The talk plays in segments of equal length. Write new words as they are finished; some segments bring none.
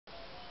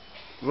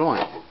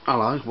Right,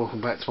 hello, welcome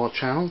back to my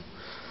channel.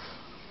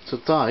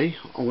 Today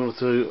I'm going to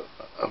do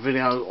a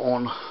video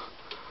on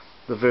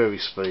the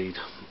vari-speed.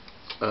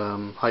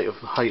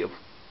 Hayter,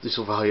 this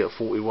is for Hayter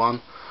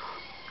 41,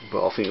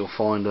 but I think you'll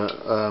find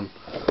that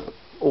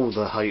all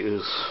the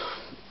Hayters,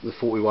 the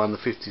 41, the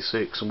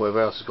 56 and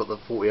whatever else has got the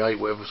 48,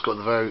 whatever's got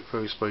the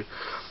vari-speed,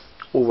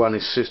 all run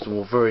this system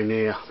or very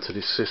near to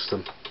this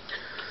system.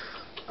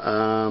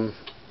 I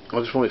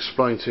just want to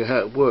explain to you how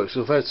it works.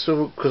 I've had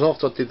several, because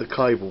after I did the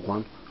cable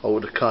one,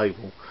 the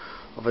cable,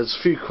 I've had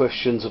a few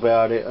questions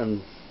about it,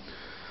 and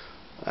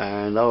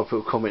other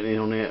people commenting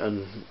on it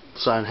and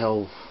saying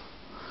how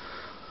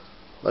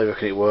they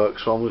reckon it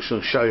works. So I'm just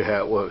going to show you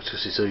how it works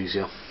because it's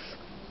easier.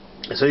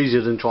 It's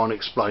easier than trying to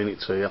explain it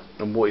to you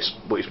and what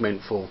it's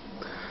meant for.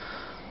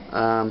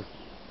 On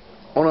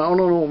an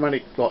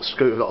automatic like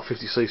scooter, like a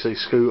 50cc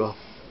scooter,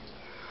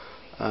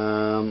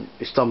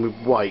 it's done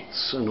with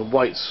weights, and the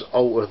weights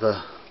alter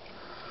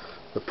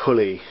the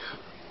pulleys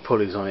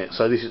on it.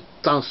 So this is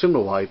done a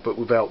similar way but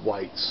without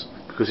weights,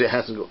 because it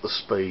hasn't got the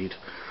speed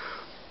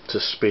to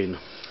spin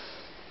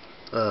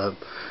the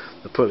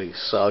pulleys.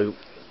 So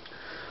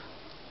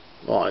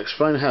I'll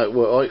explain how it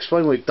works. I'll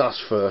explain what it does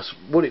first.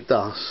 What it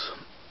does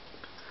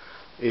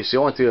is,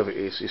 the idea of it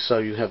is so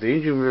you have the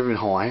engine revving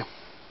high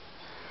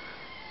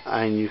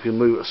and you can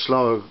move at a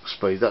slower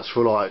speed. That's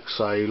for, like,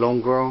 say,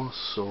 long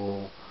grass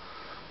or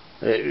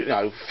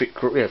thick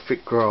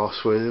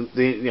grass, where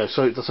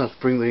so it doesn't have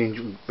to bring the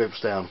engine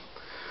revs down.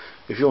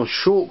 If you're on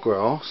short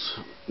grass,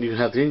 you can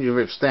have the engine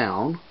revs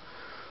down,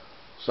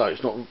 so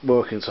it's not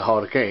working so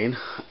hard again,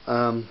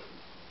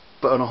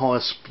 but on a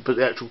higher but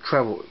the actual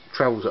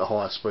travels at a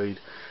higher speed.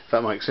 If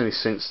that makes any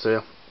sense to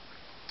you,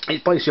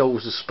 it basically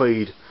alters the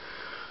speed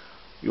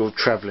you're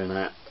travelling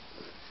at.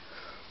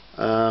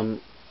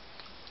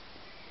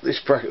 This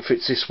bracket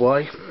fits this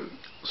way,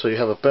 so you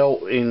have a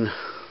belt in.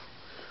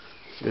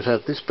 You'd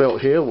have this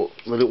belt here, the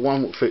little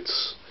one that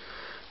fits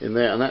in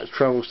there, and that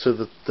travels to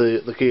the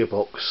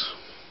gearbox.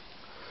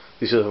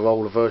 These are the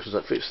roller versions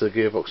that fits to the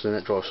gearbox, and then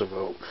that drives the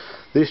belt.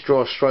 This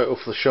drives straight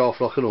off the shaft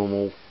like a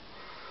normal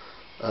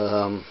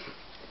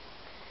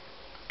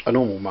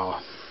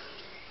mower.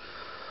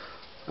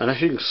 And as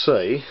you can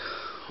see,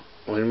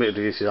 well,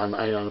 admittedly this is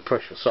under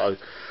pressure, so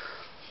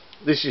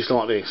this is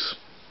like this.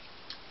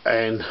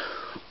 And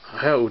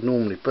how it would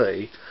normally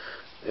be,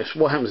 is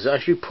what happens is,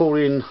 as you pull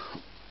in,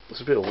 it's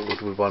a bit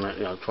awkward with one,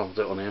 trying to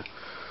do it on here.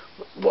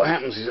 What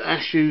happens is,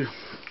 as you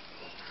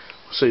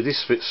see,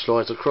 this bit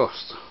slides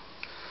across.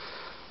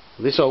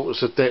 This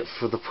alters the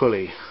depth of the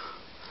pulley.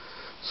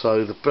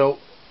 So the belt,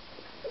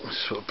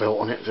 sort of belt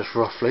on it, just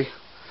roughly.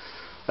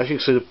 As you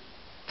can see,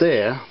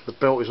 the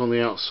belt is on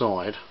the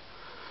outside.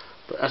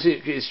 But as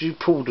you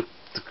pull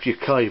your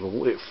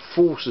cable, it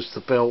forces the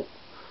belt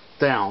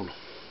down.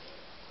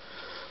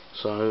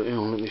 So,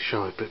 let me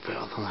show you a bit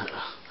better than that.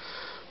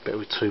 Better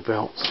with two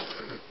belts.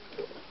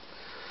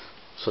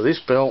 So this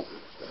belt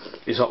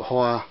is up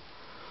higher.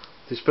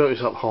 This belt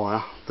is up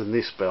higher than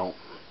this belt.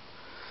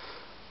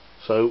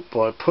 So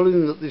by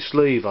pulling this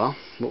lever,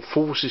 what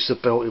forces the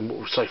belt in, what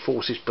we'll say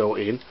forces this belt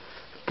in,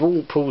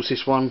 pulls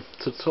this one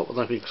to the top. I don't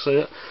know if you can see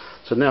it.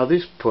 So now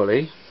this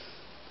pulley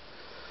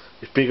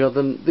is bigger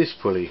than this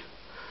pulley.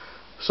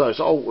 So it's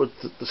altered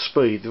the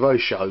speed, the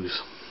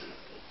ratios.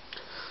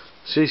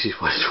 So this is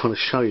what I'm trying to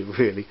show you,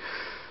 really.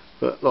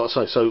 But like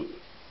I say, so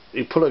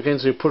you pull it again,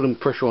 so you're putting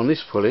pressure on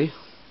this pulley.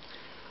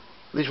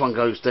 This one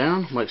goes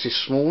down, makes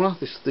this smaller.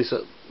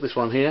 This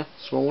one here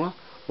smaller,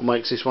 what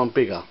makes this one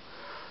bigger.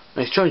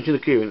 And it's changing the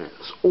gearing.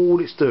 That's all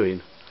it's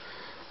doing.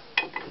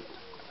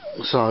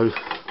 So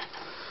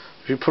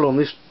if you pull on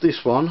this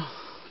one,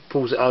 it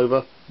pulls it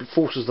over, it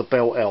forces the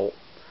belt out,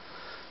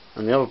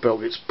 and the other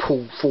belt gets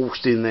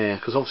forced in there,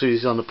 because obviously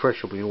it's under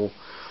pressure when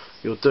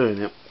you're doing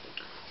it.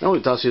 And all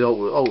it does is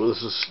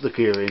alters the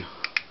gearing,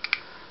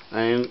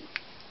 and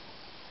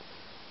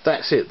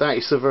that's it. That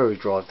is the vari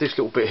drive. This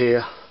little bit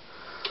here,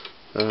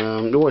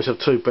 you always have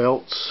two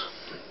belts.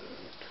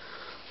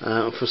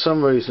 For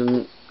some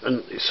reason,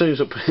 and it seems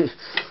that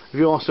if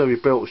you ask how your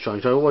belt was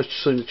changed, they always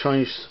seem to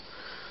change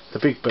the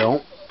big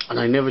belt, and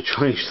they never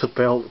change the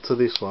belt to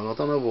this one. I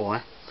don't know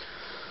why.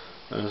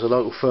 There's a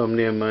local firm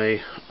near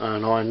me,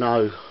 and I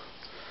know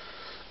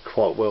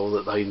quite well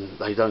that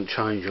they don't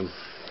change them.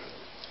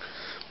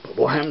 But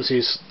what happens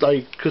is,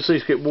 because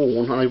these get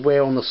worn and they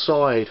wear on the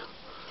side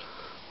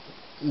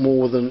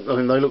more than,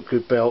 they look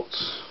good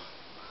belts,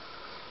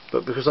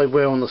 but because they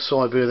wear on the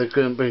side, they're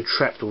being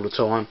trapped all the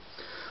time.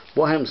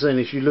 What happens then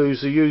is you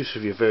lose the use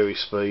of your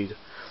vari-speed,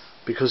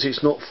 because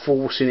it's not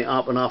forcing it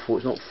up enough, or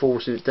it's not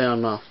forcing it down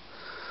enough.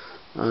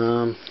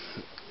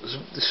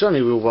 It's the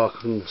only real way I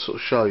can sort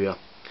of show you.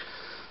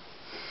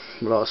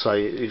 But like I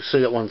say, you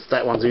see that one's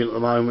in at the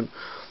moment.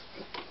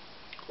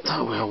 I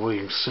don't know how well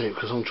you can see it,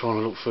 because I'm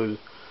trying to look through,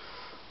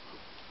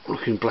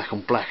 looking black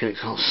on black, and it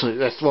can't see it.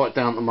 That's right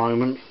down at the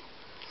moment.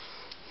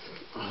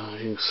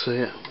 You can see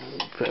it.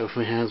 Better with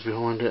my hands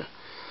behind it.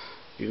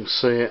 You can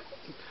see it.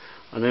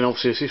 And then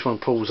obviously, if this one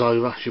pulls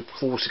over, you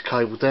force the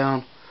cable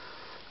down,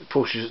 it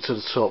pushes it to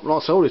the top.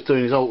 Like I say, all it's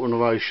doing is altering the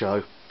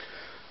ratio.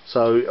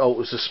 so it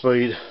alters the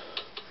speed.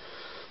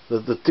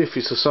 The diff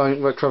is the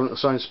same, we're travelling at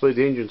the same speed,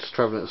 the engine's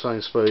travelling at the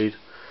same speed.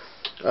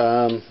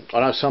 I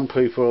know some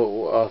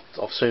people,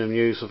 I've seen them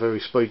use the very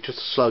speed just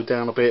to slow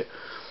down a bit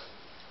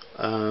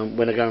when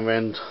they're going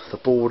around the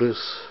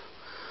borders,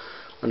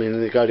 and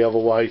then they go the other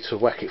way to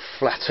whack it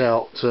flat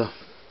out to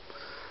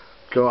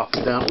go up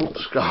and down,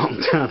 oops, go up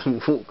and down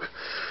and walk.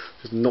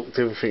 Just knocked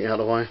everything out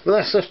of the way. But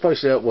that's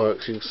basically how it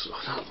works. I'm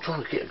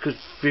trying to get a good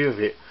view of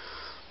it,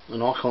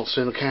 and I can't see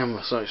on the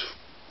camera, so it's,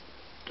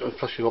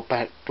 plus you've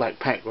got black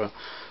background.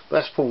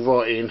 But that's pulled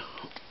right in.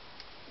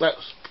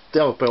 That's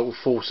the other belt will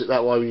force it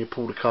that way when you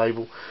pull the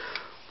cable.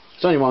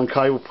 There's only one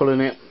cable pulling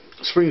it.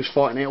 The spring's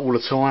fighting it all the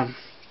time.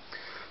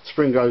 The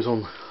spring goes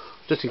on,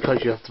 just in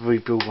case you have to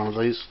rebuild one of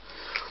these.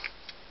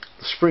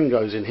 The spring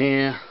goes in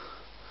here.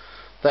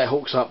 That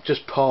hooks up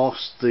just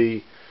past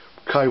the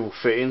cable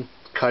fitting.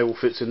 The cable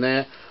fits in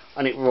there,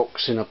 and it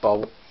rocks in a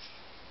bolt.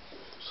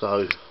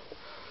 So,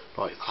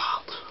 like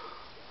that.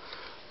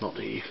 Not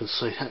that you can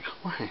see that.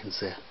 My hands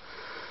there.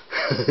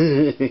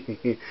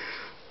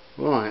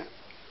 Right.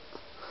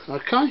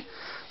 Okay.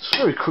 It's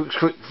very quick.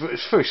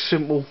 It's very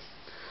simple.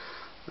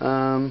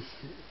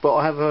 But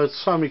I have heard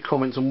so many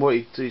comments on what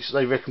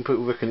they reckon.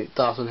 People reckon it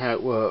does and how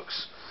it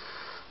works.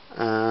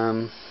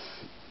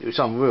 It's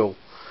unreal.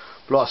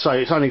 But like I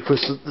say, it's only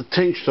because the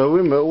tensioner,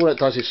 remember, all that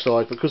does is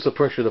slide. Because the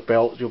pressure of the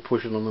belt you're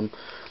pushing on them,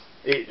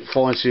 it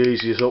finds the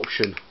easiest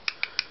option.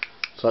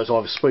 So it's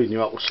either speeding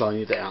you up or slowing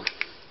you down.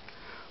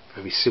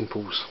 Very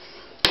simples.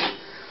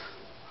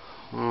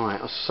 Right,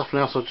 that's something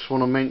else I just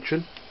want to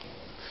mention.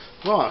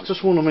 Right, I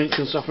just want to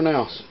mention something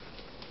else,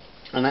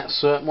 and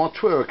that's my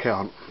Twitter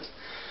account.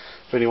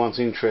 If anyone's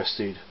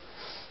interested,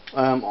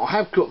 I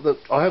have got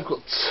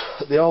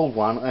the old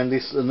one and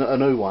a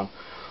new one.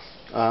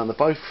 They're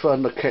both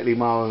under Kettley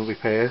Mower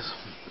repairs.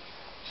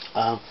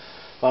 But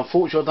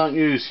unfortunately, I don't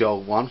use the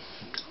old one,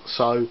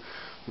 so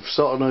we've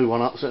started a new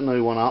one up. Set a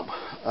new one up.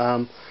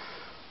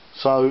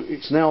 So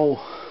it's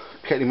now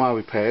Kettley Mower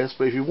repairs.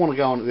 But if you want to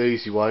go on it the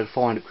easy way and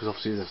find it, because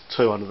obviously there's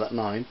two under that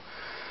name,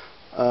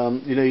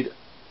 you need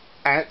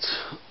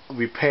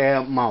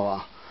 @repair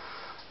mower.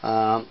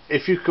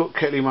 If you've got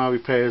Kettley Mower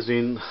repairs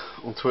in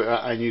on Twitter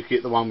and you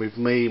get the one with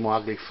me, my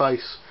ugly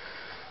face,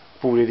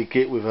 already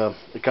get with a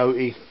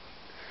goatee,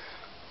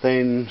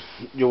 then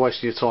you're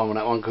wasting your time on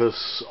that one,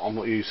 because I'm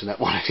not using that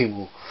one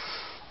anymore.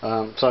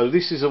 So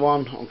this is the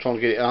one I'm trying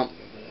to get it up.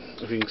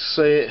 If you can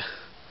see it,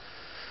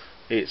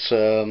 it's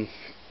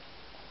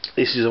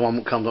this is the one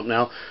that comes up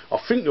now. I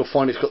think you'll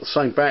find it's got the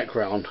same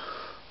background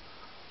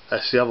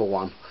as the other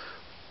one,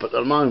 but at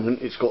the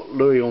moment it's got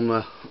Louis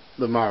on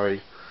the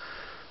Murray.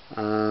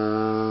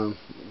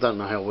 Don't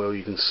know how well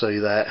you can see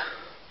that.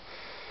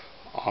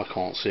 I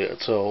can't see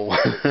it at all.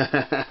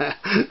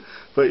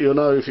 But you'll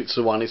know if it's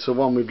the one. It's the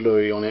one with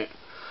Louis on it.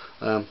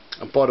 And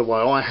by the way,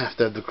 I have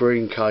to have the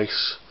green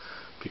case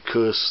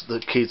because the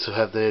kids have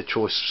had their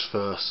choices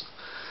first.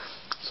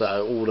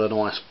 So all the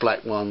nice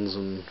black ones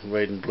and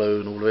red and blue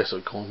and all the rest of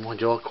it.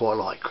 Mind you, I quite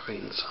like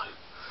green, so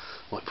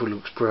might put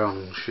looks brown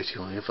and shitty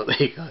on here. But there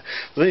you go.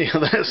 But there you go.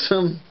 That's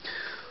like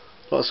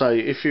I say,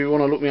 if you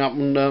want to look me up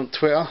on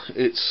Twitter,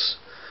 it's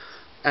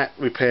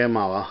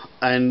 @repairmower,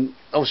 and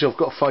obviously I've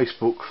got a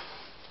Facebook.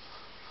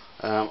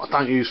 I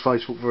don't use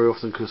Facebook very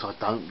often because I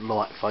don't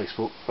like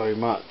Facebook very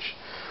much.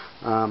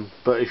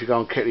 But if you go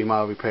on Kettley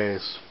Mower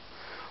repairs,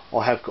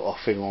 I have got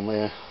a thing on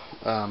there,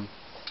 an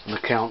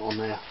account on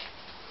there.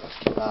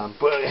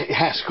 But it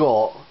has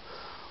got,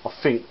 I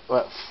think,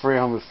 about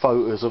 300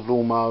 photos of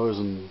lawnmowers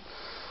and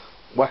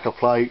whacker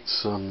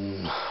plates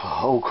and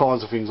all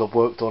kinds of things I've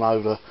worked on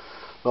over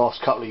the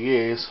last couple of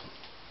years.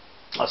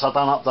 So I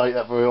don't update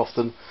that very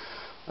often,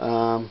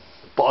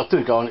 but I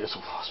do go on it,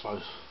 I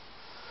suppose,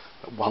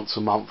 once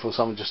a month or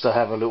something, just to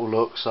have a little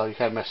look. So you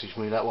can message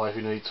me that way if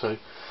you need to,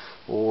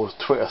 or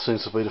Twitter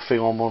seems to be the thing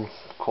I'm on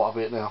quite a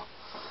bit now,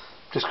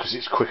 just because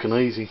it's quick and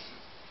easy.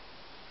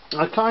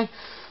 Okay,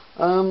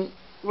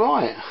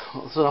 right,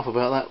 that's enough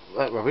about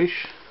that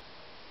rubbish.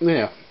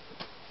 Yeah,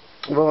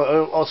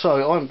 right, I'll say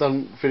I haven't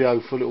done video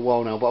for a little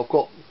while now, but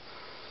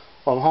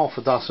I'm half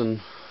a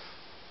dozen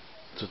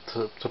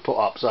to put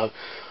up, so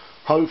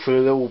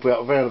hopefully they'll all be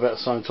around about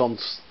the same time.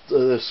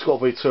 There's got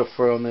to be 2 or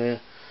 3 on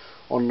there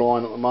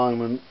online at the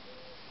moment.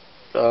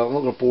 I'm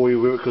not going to bore you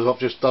with it because I've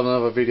just done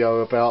another video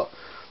about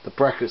the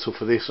brackets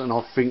for this, and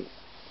I think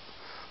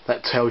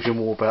that tells you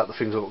more about the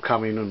things I've got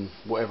coming and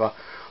whatever,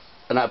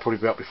 and that'll probably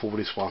be up before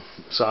this one.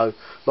 So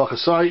like I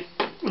say,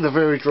 the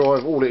very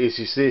drive, all it is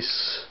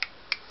this,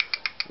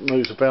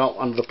 moves about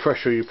under the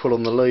pressure. You pull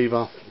on the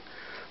lever,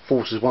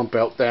 forces one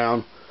belt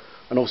down,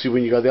 and obviously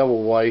when you go the other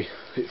way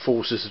it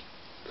forces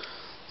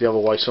the other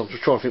way. So I'm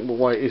just trying to think what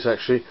way it is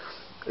actually.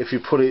 If you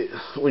put it,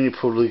 when you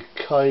pull the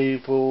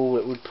cable,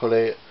 it would pull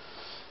it,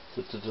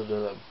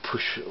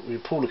 push, you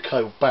pull the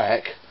cable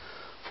back,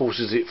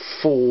 forces it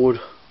forward,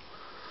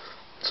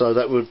 so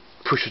that would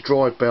push the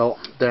drive belt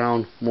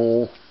down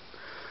more,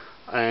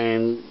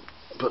 and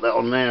put that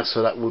on there,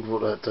 so that would,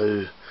 what that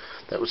do,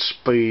 that would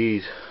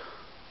speed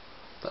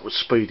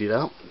it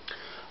up.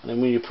 And then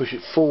when you push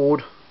it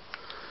forward,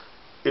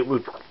 it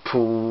would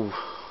pull.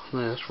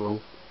 No, that's wrong.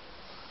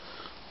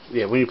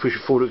 Yeah, when you push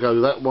it forward, it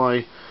goes that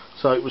way,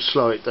 so it would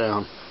slow it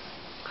down.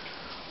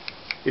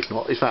 If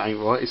not, if that ain't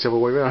right, it's the other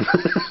way around.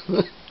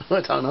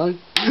 I don't know.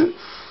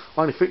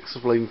 I only fix the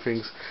bleeding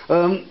things.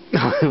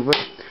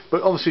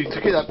 But obviously,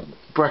 to get that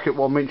bracket,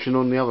 what I mentioned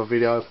on the other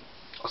video,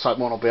 so it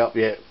might not be up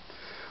yet.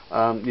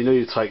 You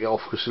need to take it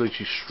off because at least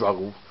you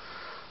struggle.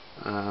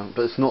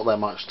 But it's not that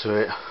much to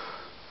it.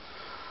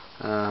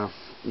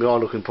 We are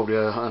looking probably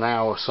an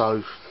hour or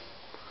so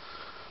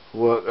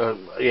work.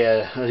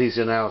 Yeah, it is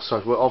an hour or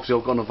so. Well, obviously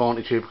I've got an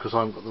advantage here because I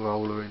haven't got the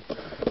roller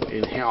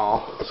in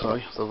here.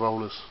 Sorry, the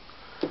roller's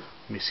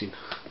missing.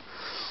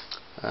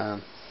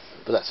 But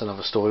that's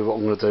another story. What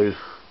I'm going to do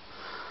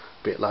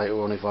a bit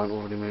later on if I haven't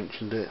already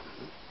mentioned it.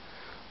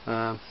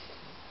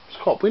 It's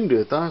quite windy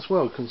today as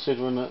well,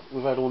 considering that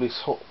we've had all this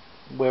hot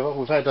weather.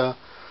 We've had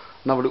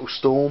another little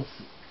storm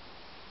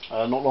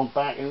not long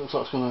back. It looks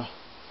like it's going to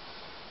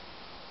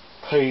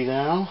pee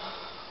down,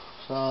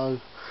 so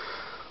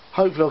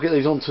hopefully I'll get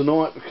these on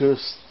tonight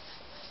because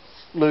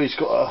Louis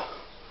got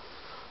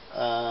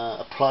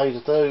a play to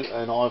do,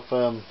 and I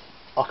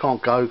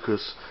can't go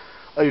because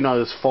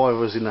there's 5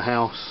 of us in the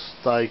house.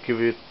 They give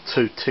you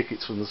 2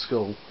 tickets from the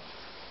school.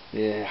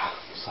 Yeah,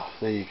 so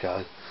there you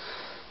go.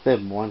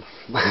 Never mind.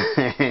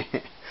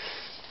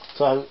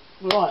 So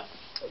right,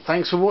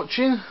 thanks for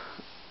watching.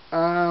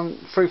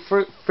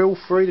 Feel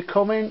free to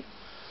comment.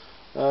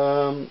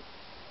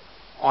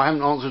 I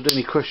haven't answered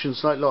any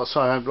questions like I say,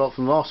 I haven't like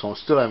from last time. I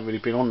still haven't really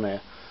been on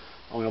there.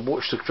 I mean, I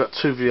watched 2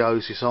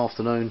 videos this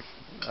afternoon.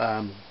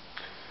 A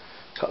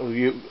couple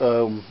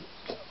of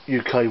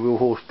UK Real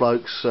Horse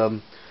Blokes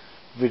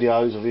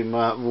videos of him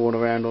roaring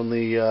around on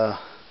the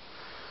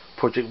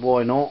Project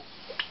Why Not.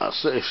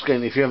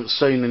 Again, if you haven't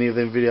seen any of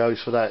them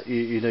videos for that,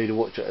 you need to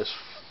watch it.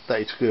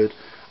 It's good,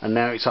 and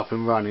now it's up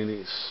and running.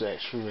 It's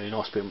really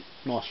nice bit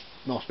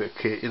of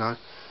kit, you know.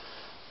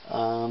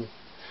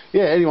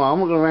 Yeah, anyway, I'm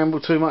not going to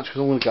ramble too much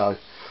because I'm going to go.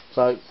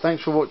 So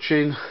thanks for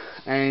watching,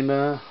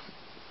 and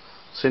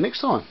see you next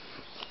time.